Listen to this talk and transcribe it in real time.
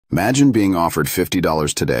Imagine being offered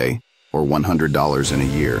 $50 today or $100 in a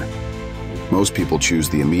year. Most people choose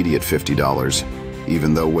the immediate $50,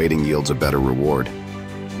 even though waiting yields a better reward.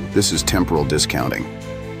 This is temporal discounting,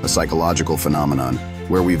 a psychological phenomenon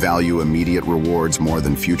where we value immediate rewards more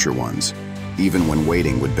than future ones, even when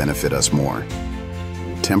waiting would benefit us more.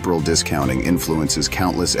 Temporal discounting influences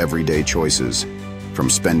countless everyday choices, from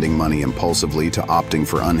spending money impulsively to opting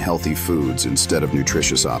for unhealthy foods instead of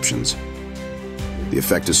nutritious options. The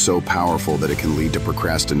effect is so powerful that it can lead to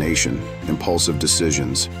procrastination, impulsive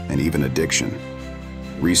decisions, and even addiction.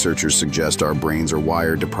 Researchers suggest our brains are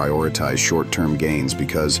wired to prioritize short-term gains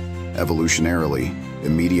because, evolutionarily,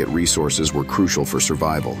 immediate resources were crucial for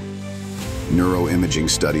survival. Neuroimaging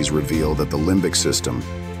studies reveal that the limbic system,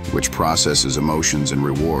 which processes emotions and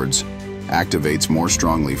rewards, activates more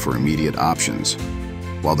strongly for immediate options,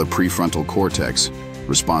 while the prefrontal cortex,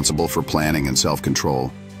 responsible for planning and self-control,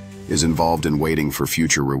 is involved in waiting for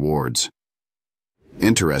future rewards.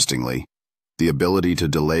 Interestingly, the ability to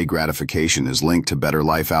delay gratification is linked to better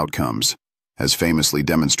life outcomes, as famously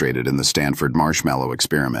demonstrated in the Stanford marshmallow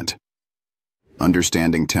experiment.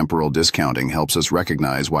 Understanding temporal discounting helps us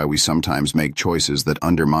recognize why we sometimes make choices that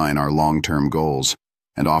undermine our long-term goals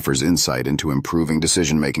and offers insight into improving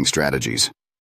decision-making strategies.